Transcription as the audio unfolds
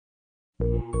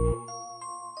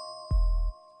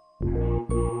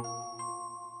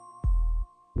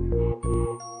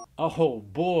Oh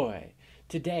boy,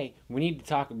 today we need to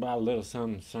talk about a little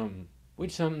something, something.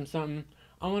 Which something, something?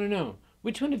 I want to know,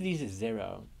 which one of these is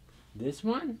zero? This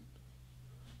one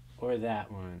or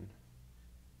that one?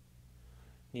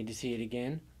 Need to see it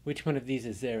again? Which one of these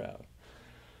is zero?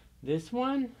 This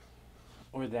one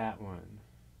or that one?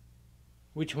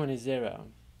 Which one is zero?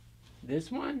 This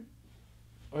one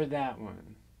or that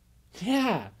one?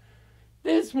 Yeah,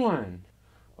 this one.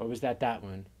 Or was that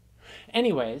one?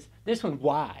 Anyways, this one,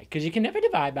 why? Because you can never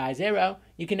divide by zero.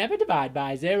 You can never divide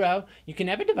by zero. You can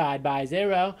never divide by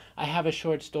zero. I have a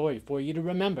short story for you to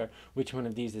remember. Which one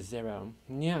of these is zero?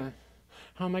 Yeah.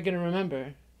 How am I going to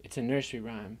remember? It's a nursery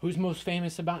rhyme. Who's most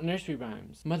famous about nursery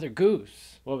rhymes? Mother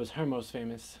Goose. What was her most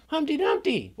famous? Humpty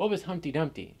Dumpty. What was Humpty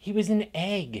Dumpty? He was an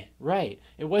egg. Right.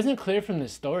 It wasn't clear from the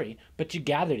story, but you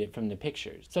gathered it from the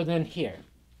pictures. So then here.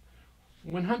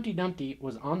 When Humpty Dumpty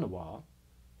was on the wall,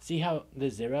 see how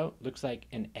the zero looks like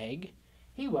an egg?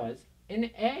 He was an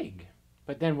egg.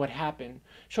 But then what happened?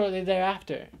 Shortly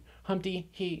thereafter, Humpty,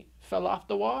 he fell off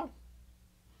the wall.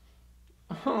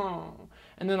 Oh.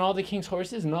 And then all the king's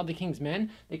horses and all the king's men,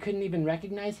 they couldn't even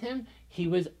recognize him. He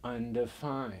was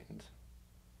undefined.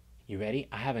 You ready?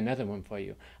 I have another one for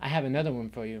you. I have another one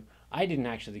for you. I didn't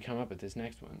actually come up with this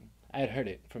next one. I had heard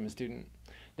it from a student.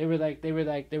 They were like,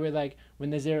 when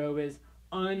the zero is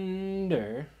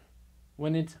under,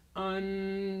 when it's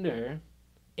under,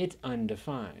 it's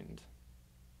undefined.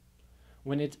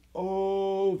 When it's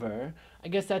over, I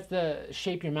guess that's the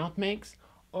shape your mouth makes.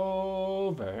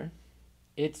 Over,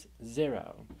 it's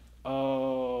zero.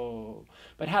 Oh,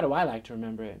 but how do I like to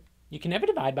remember it? You can never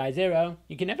divide by zero.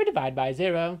 You can never divide by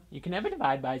zero. You can never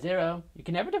divide by zero. You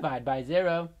can never divide by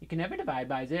zero. You can never divide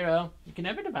by zero. You can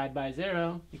never divide by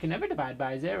zero. You can never divide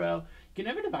by zero. You can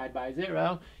never divide by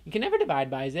zero. You can never divide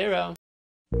by zero.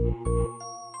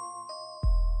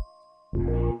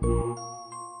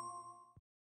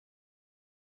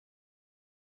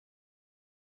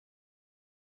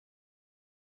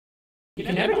 You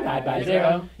can never divide by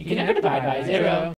zero. You can never divide by zero.